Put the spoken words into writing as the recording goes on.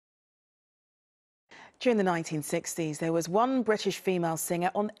During the 1960s, there was one British female singer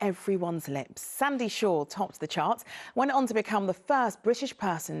on everyone's lips. Sandie topped the charts, went on to become the first British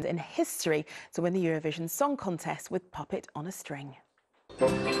person in history to win the Eurovision Song Contest with Puppet on a String. I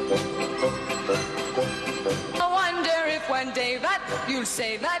wonder if one day that you'll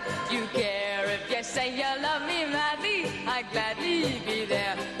say that you care. If you say you love me madly, I'd gladly be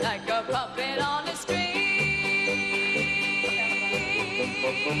there like a puppet on a string.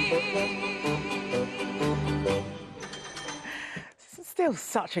 Still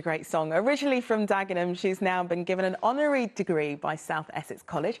such a great song. Originally from Dagenham, she's now been given an honorary degree by South Essex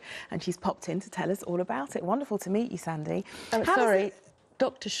College, and she's popped in to tell us all about it. Wonderful to meet you, Sandie. Sorry,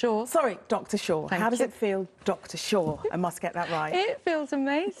 Dr. Shaw. Sorry, Dr. Shaw. How does it feel, Dr. Shaw? I must get that right. It feels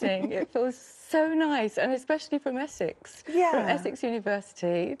amazing. It feels so nice, and especially from Essex. Yeah. From Essex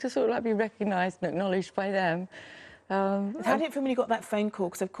University, to sort of like be recognised and acknowledged by them. How did it feel when you got that phone call?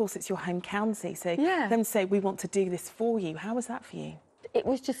 Because, of course, it's your home county, so them say, we want to do this for you. How was that for you? It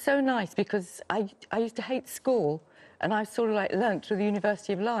was just so nice because I used to hate school, and I sort of like learnt through the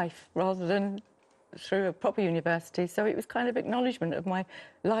University of Life rather than through a proper university, so it was kind of acknowledgement of my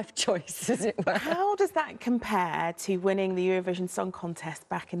life choice, as it were. How does that compare to winning the Eurovision Song Contest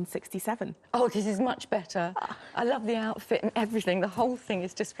back in '67? Oh, this is much better. I love the outfit and everything. The whole thing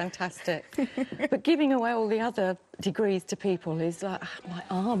is just fantastic. But giving away all the other degrees to people is like my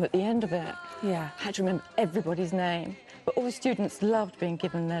arm at the end of it. Yeah. I had to remember everybody's name. But all the students loved being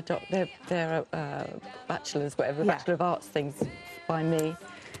given their bachelors, whatever, Bachelor of Arts things by me.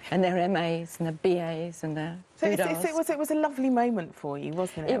 And their MAs and their BAs and their it was a lovely moment for you,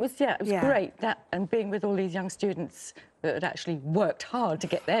 wasn't it? It was, yeah, it was great. That and being with all these young students that had actually worked hard to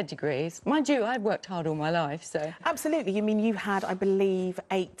get their degrees. Mind you, I've worked hard all my life, so... Absolutely. You mean you had, I believe,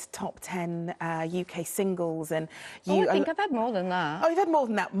 8 top 10 UK singles, and you... I think I've had more than that. Oh, you've had more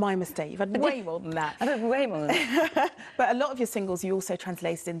than that. My mistake. You've had way more than that. I've had way more than that. But a lot of your singles you also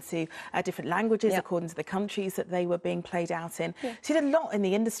translated into different languages according to the countries that they were being played out in. Yeah. So you did a lot in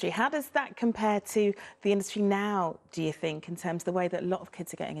the industry. How does that compare to the industry now, do you think, in terms of the way that a lot of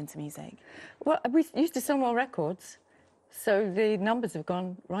kids are getting into music? Well, we used to sell more records, so the numbers have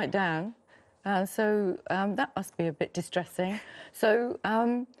gone right down. So that must be a bit distressing. So,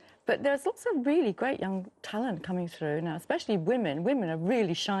 but there's lots of really great young talent coming through now, especially women. Women are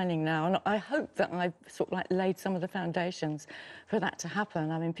really shining now, and I hope that I've sort of like laid some of the foundations for that to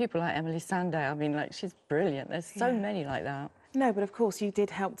happen. I mean, people like Sandie, I mean, like, she's brilliant. There's so many like that. No, but of course you did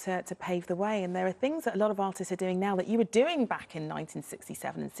help to pave the way, and there are things that a lot of artists are doing now that you were doing back in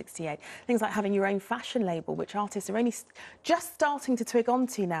 1967 and 68. Things like having your own fashion label, which artists are only just starting to twig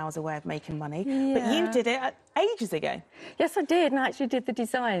onto now as a way of making money. Yeah. But you did it ages ago. Yes, I did, and I actually did the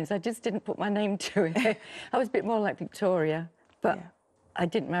designs. I just didn't put my name to it. I was a bit more like Victoria, but... Yeah. I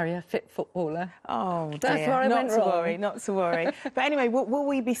didn't marry a fit footballer. Oh, dear. That's where I went wrong. Not to worry. But anyway, will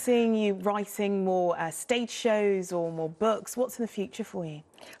we be seeing you writing more stage shows or more books? What's in the future for you?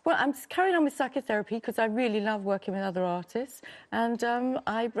 Well, I'm carrying on with psychotherapy because I really love working with other artists, and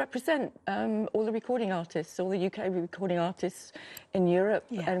I represent all the recording artists, all the UK recording artists in Europe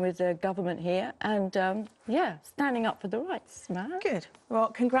and with the government here, and yeah, standing up for the rights, man. Good. Well,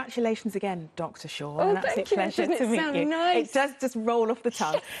 congratulations again, Dr. Shaw. Oh, An absolute pleasure to meet you. Nice? It does just roll off the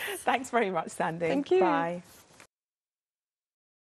tongue. Yes. Thanks very much, Sandie. Thank you. Bye.